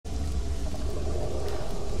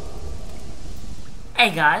Hey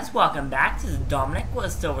guys, welcome back. This is Dominic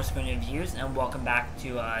with Silver Spoon Reviews, and welcome back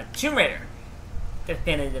to Tomb Raider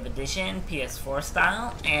Definitive Edition, PS4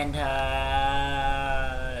 style, and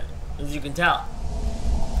as you can tell,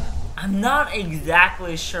 I'm not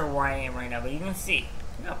exactly sure where I am right now, but you can see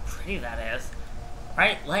look how pretty that is.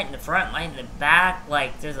 Right, light in the front, light in the back,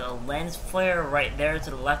 like there's a lens flare right there to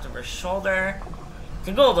the left of her shoulder. It's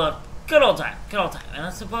a good old time, and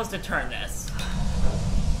I'm supposed to turn this.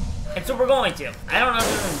 And so we're going to. I don't know if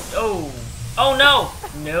this is... Oh no!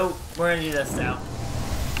 Nope. We're gonna do this now.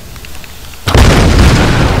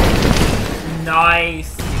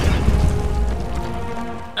 Nice.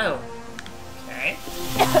 Oh. Okay.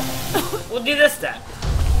 We'll do this then.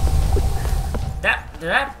 Did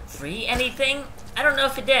that free anything? I don't know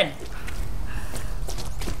if it did.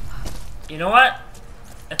 You know what?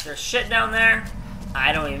 If there's shit down there,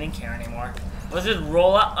 I don't even care anymore. Let's just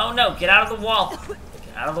roll up. Oh no, get out of the wall.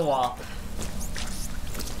 Out of the wall.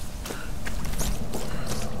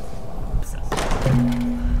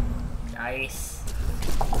 Nice.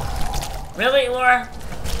 Really, Laura?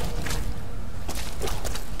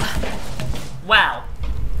 Wow.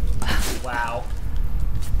 Wow.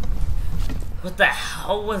 What the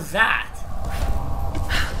hell was that?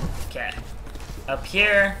 Okay. Up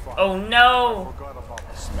here. Oh no!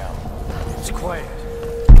 Smell. It's quiet.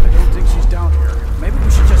 I don't think she's down here. Maybe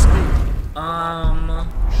we should just leave.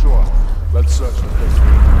 Sure. Let's search the place.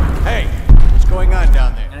 Hey, what's going on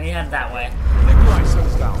down there? Let me head that way. Nikolai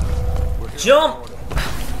sets down. Jump!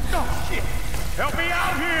 Oh, shit. Help me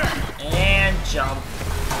out here! And jump.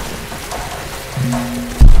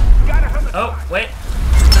 Oh, wait.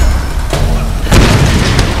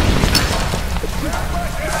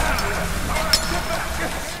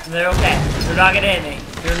 They're okay. They're not gonna hit me.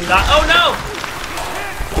 They're not. Oh no!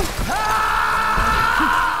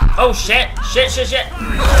 Oh shit! Shit!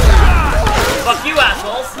 Fuck you,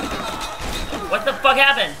 assholes! What the fuck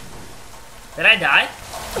happened? Did I die?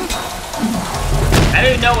 I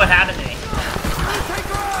don't even know what happened to me.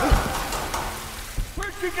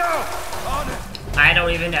 Where'd she go? I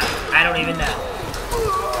don't even know.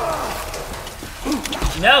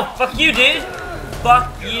 No! Fuck you, dude!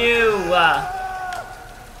 Fuck you!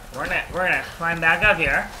 We're gonna climb back up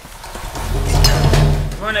here.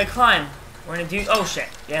 We're gonna climb. We're gonna do. Oh shit!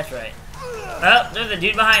 Yeah, that's right. Oh, there's a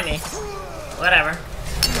dude behind me. Whatever.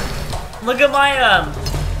 Look at my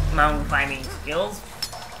mountain climbing skills.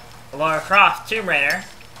 Lara Croft, Tomb Raider,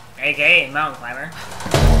 aka mountain climber.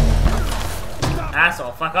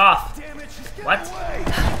 Asshole, fuck off. What?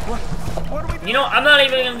 You know, I'm not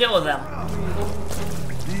even gonna deal with them.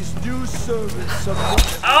 These new servants of...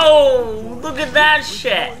 Oh, look at that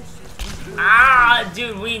shit. Ah,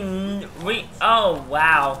 dude, we. Oh,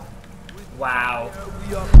 wow. Wow.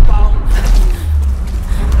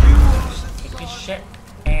 Take this shit,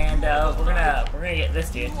 and we're gonna get this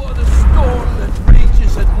dude. You are the storm that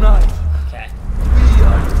rages at night. Okay. We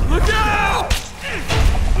are. Look out!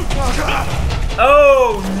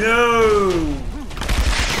 Oh no!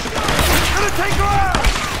 Gonna take her out!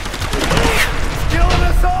 Killing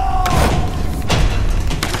us all!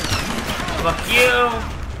 Fuck you!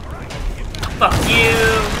 Fuck you!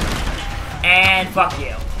 And fuck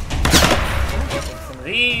you. Take some of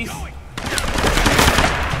these.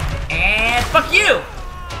 And fuck you!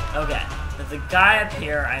 Okay. There's a guy up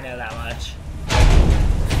here, I know that much.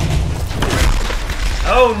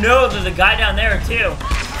 Oh no, there's a guy down there too.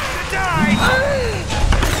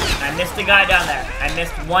 I missed the guy down there. I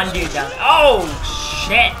missed one dude down there. Oh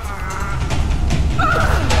shit!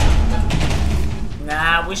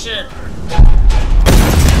 Nah, we should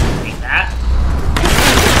take that.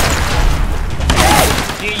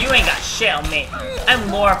 Dude, you ain't got shit on me.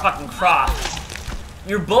 I'm Lara fucking Croft.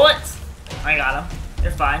 Your bullets? I got them.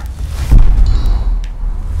 They're fine.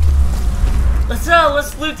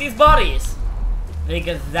 Let's loot these bodies.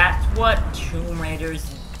 Because that's what Tomb Raiders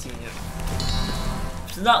do.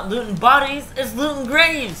 It's not looting bodies, it's looting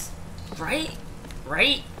graves. Right?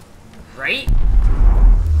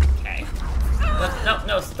 Okay.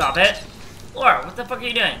 No, stop it. Laura, what the fuck are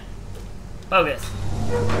you doing? Focus.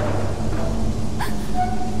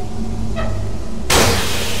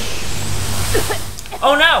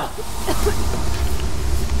 Oh no!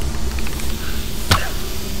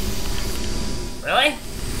 Really?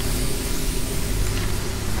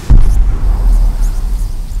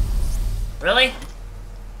 Really?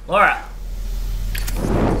 Laura.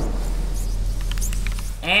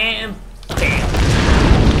 And bam.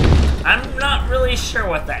 I'm not really sure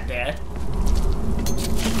what that did.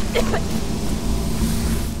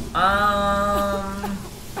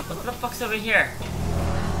 What the fuck's over here?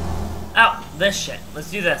 Oh, this shit.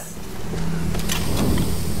 Let's do this.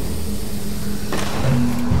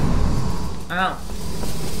 Oh.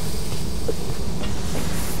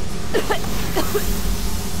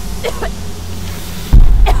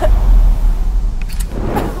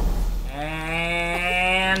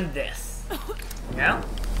 And this. No?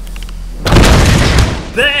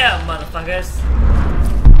 Bam, motherfuckers!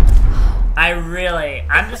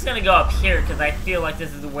 I'm just gonna go up here because I feel like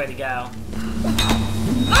this is the way to go.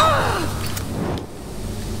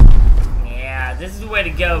 Yeah, this is the way to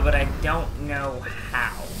go, but I don't know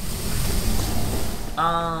how.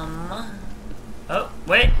 Oh,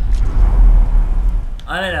 wait.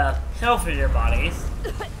 I'm gonna pilfer your bodies.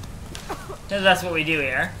 Because that's what we do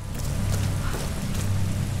here.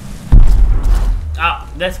 Oh,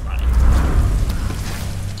 this body.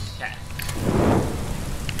 Okay.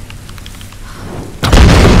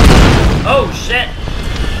 Oh, shit!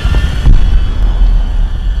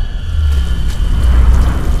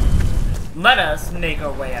 Let us make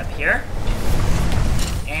our way up here.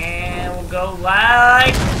 And we'll go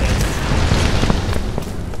like this.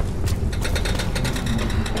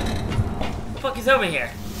 What the fuck is over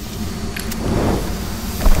here?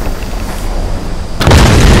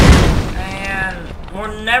 And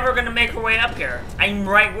we're never gonna make our way up here. I'm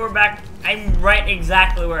right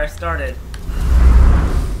exactly where I started.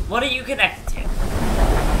 What are you connected to?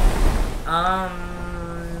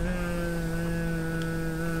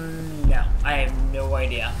 No, I have no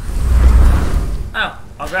idea. Oh,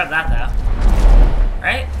 I'll grab that though.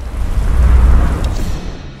 Right?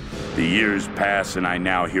 The years pass and I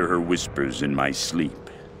now hear her whispers in my sleep.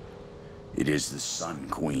 It is the Sun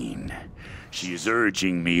Queen. She is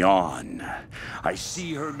urging me on. I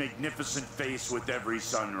see her magnificent face with every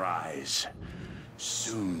sunrise.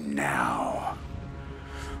 Soon now.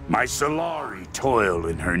 My Solari toil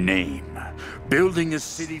in her name, building a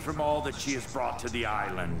city from all that she has brought to the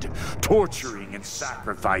island, torturing and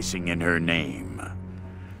sacrificing in her name.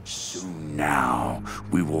 Soon now,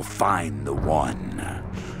 we will find the one.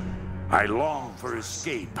 I long for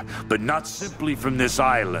escape, but not simply from this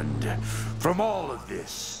island. From all of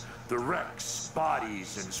this, the wrecks,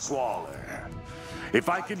 bodies, and squalor. If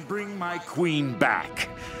I can bring my queen back,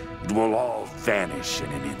 it will all vanish in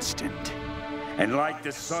an instant. And like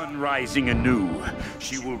the sun rising anew,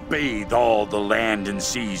 she will bathe all the land and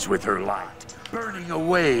seas with her light, burning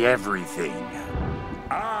away everything.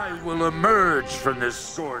 I will emerge from this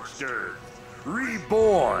scorched earth,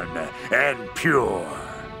 reborn and pure.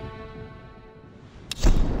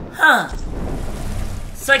 Huh.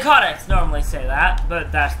 Psychotics normally say that,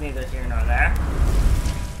 but that's neither here nor there.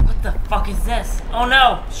 What the fuck is this? Oh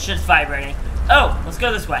no! Shit's vibrating. Oh, let's go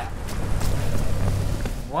this way.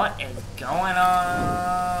 What is going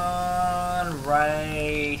on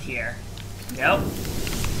right here? Nope.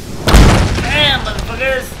 Damn,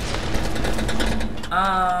 motherfuckers!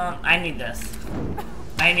 I need this.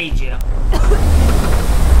 I need you.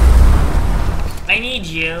 I need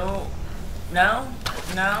you. No?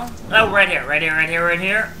 No? Oh, right here, right here, right here, right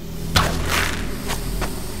here.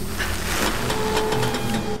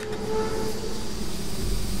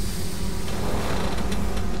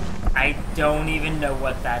 I don't even know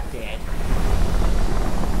what that did.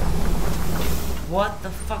 What the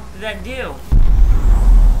fuck did that do?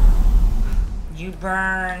 You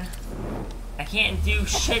burn. I can't do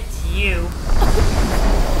shit to you.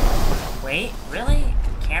 Wait, really?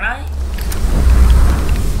 Can I?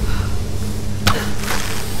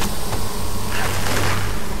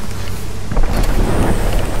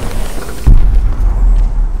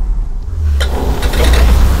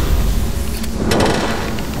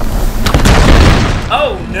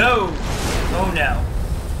 Oh no! Oh no.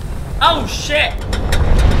 Oh shit!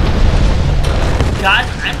 God,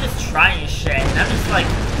 I'm just trying shit. I'm just like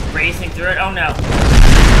racing through it. Oh no.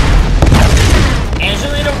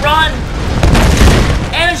 Angelina, run!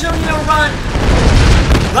 Angelina, run!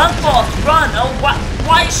 Run, Falk, run! Oh,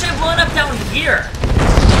 why is shit blowing up down here?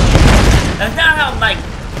 That's not how, like,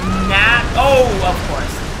 oh, of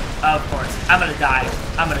course. Of course. I'm gonna die.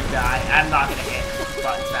 I'm gonna die. I'm not gonna hit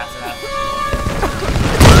buttons fast enough.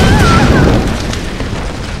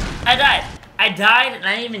 I died. I died and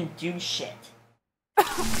I didn't even do shit. I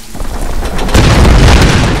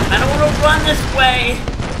don't want to run this way. I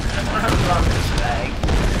don't want to run this way.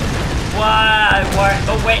 Why?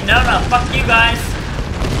 Oh wait, no, fuck you guys.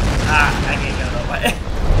 Ah, I can't go that way.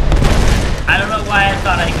 I don't know why I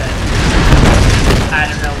thought I could. I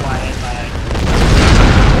don't know why I thought I could.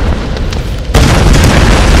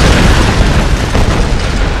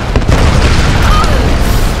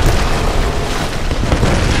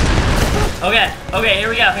 Okay, here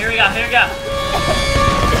we go, here we go, here we go.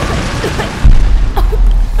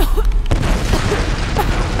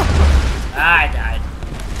 I died.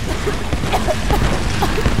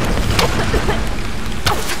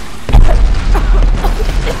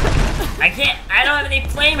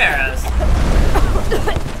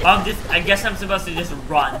 heroes. I guess I'm supposed to just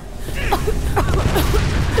run.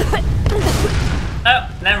 Oh,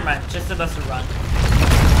 never mind. Just supposed to run.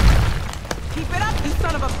 Keep it up, you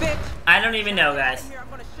son of a bitch. I don't even know, guys.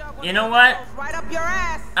 You know what? Right up your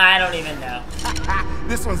ass. I don't even know.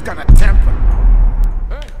 This one's got a temper.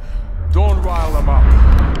 Hey, don't rile them up.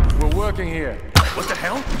 We're working here. What the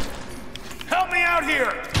hell? Help me out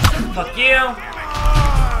here! Fuck you.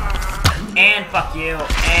 And fuck you.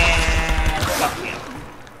 And fuck you.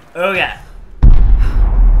 Okay.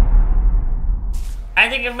 I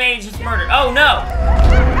think it may just murdered. Oh no!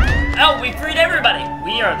 Oh, we freed everybody!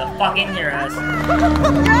 We are the fucking heroes.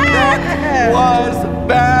 That was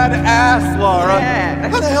badass, Lara. Yeah.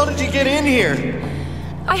 How the hell did you get in here?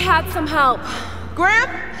 I had some help. Graham?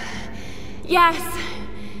 Yes.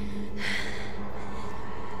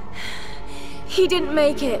 He didn't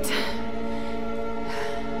make it.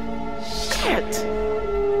 Shit.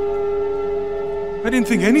 I didn't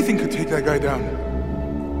think anything could take that guy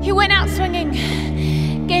down. He went out swinging.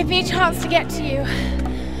 Gave me a chance to get to you.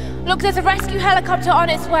 Look, there's a rescue helicopter on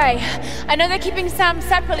its way. I know they're keeping Sam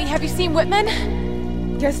separately. Have you seen Whitman?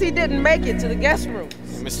 Guess he didn't make it to the guest room.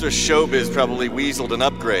 Mr. Showbiz probably weaseled an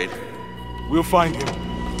upgrade. We'll find him.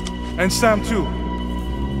 And Sam too.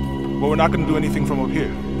 But we're not gonna do anything from up here.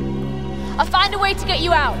 I'll find a way to get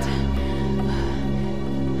you out.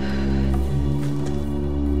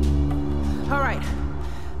 All right,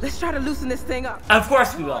 let's try to loosen this thing up. Of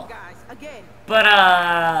course we will. Guys, again. But,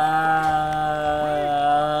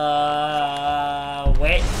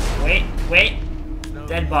 wait.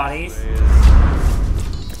 Dead bodies.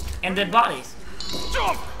 And dead bodies.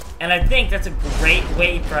 And I think that's a great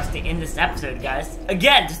way for us to end this episode, guys.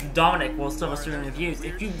 Again, this is Dominic, Will Silver Student Reviews.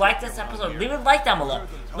 If you liked this episode, leave a like down below.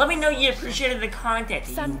 Let me know you appreciated the content,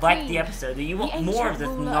 that you liked the episode, that you want more of this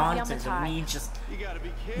nonsense of me just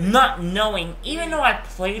not knowing. Even though I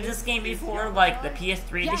played this game before, like the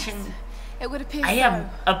PS3 edition, It would appear I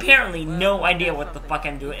have apparently no idea what the fuck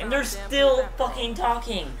I'm doing. And they're still fucking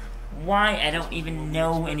talking. Why? I don't even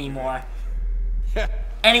know anymore.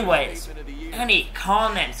 Anyways, any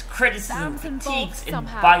comments, criticism, critiques,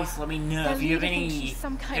 advice, let me know. If you have any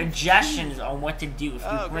suggestions on what to do, if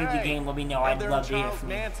you played the game, let me know. I'd love to hear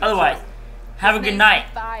from you. Otherwise, have a good night,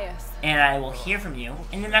 and I will hear from you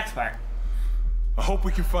in the next part. I hope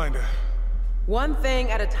we can find her. One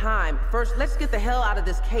thing at a time. First, let's get the hell out of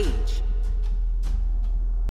this cage.